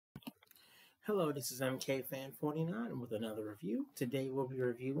Hello, this is MKFan49 with another review. Today we'll be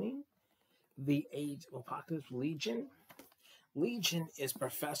reviewing The Age of Apocalypse Legion. Legion is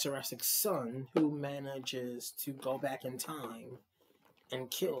Professor X's son who manages to go back in time and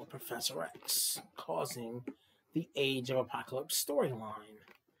kill Professor X, causing the Age of Apocalypse storyline,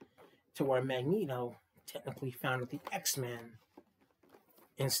 to where Magneto technically founded the X-Men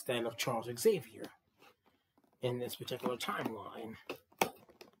instead of Charles Xavier in this particular timeline,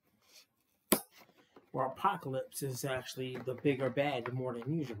 where Apocalypse is actually the bigger bad more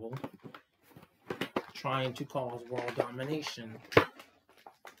than usual, trying to cause world domination.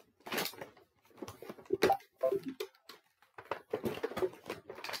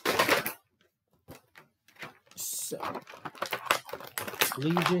 So,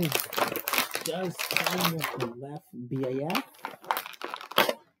 Legion does come with the left BAF.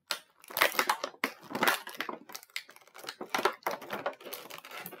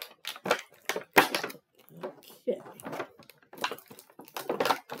 Okay.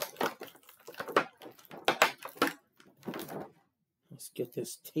 Let's get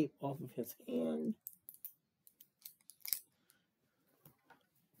this tape off of his hand.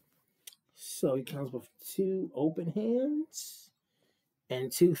 So he comes with 2 open hands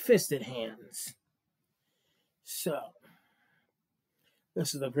and 2 fisted hands. So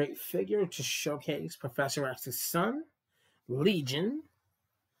this is a great figure to showcase Professor X's son, Legion,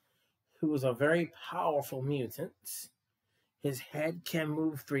 who is a very powerful mutant. His head can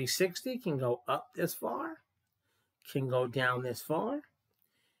move 360, can go up this far, can go down this far.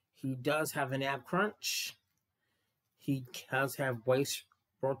 He does have an ab crunch. He does have waist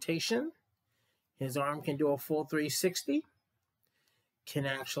rotation. His arm can do a full 360. Can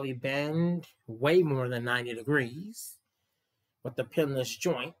actually bend way more than 90 degrees with the pinless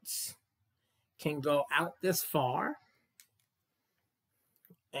joints. Can go out this far.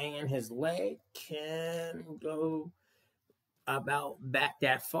 And his leg can go about back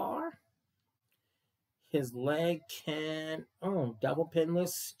that far. His leg can, double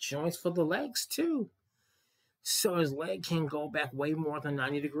pinless joints for the legs too. So his leg can go back way more than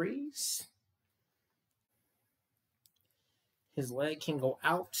 90 degrees. His leg can go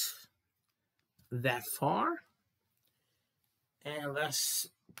out that far. And let's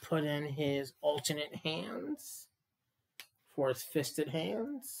put in his alternate hands for his fisted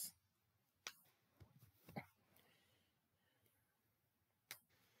hands.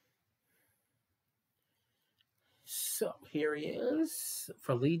 So here he is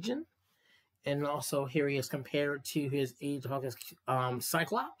for Legion. And also here he is compared to his Age of Apocalypse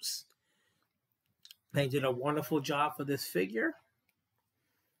Cyclops. They did a wonderful job for this figure.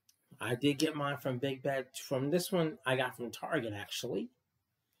 I did get mine from Big Bad. From this one, I got from Target, actually.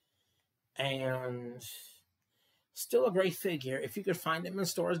 And still a great figure. If you could find them in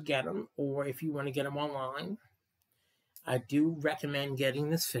stores, get them. Or if you want to get them online, I do recommend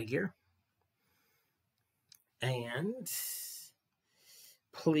getting this figure. And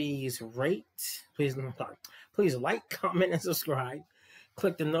please please like, comment, and subscribe.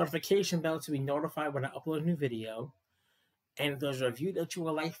 Click the notification bell to be notified when I upload a new video. And if there's a review that you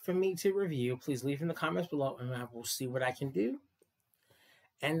would like for me to review, please leave in the comments below and I will see what I can do.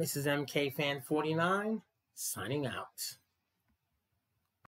 And this is MKFan49 signing out.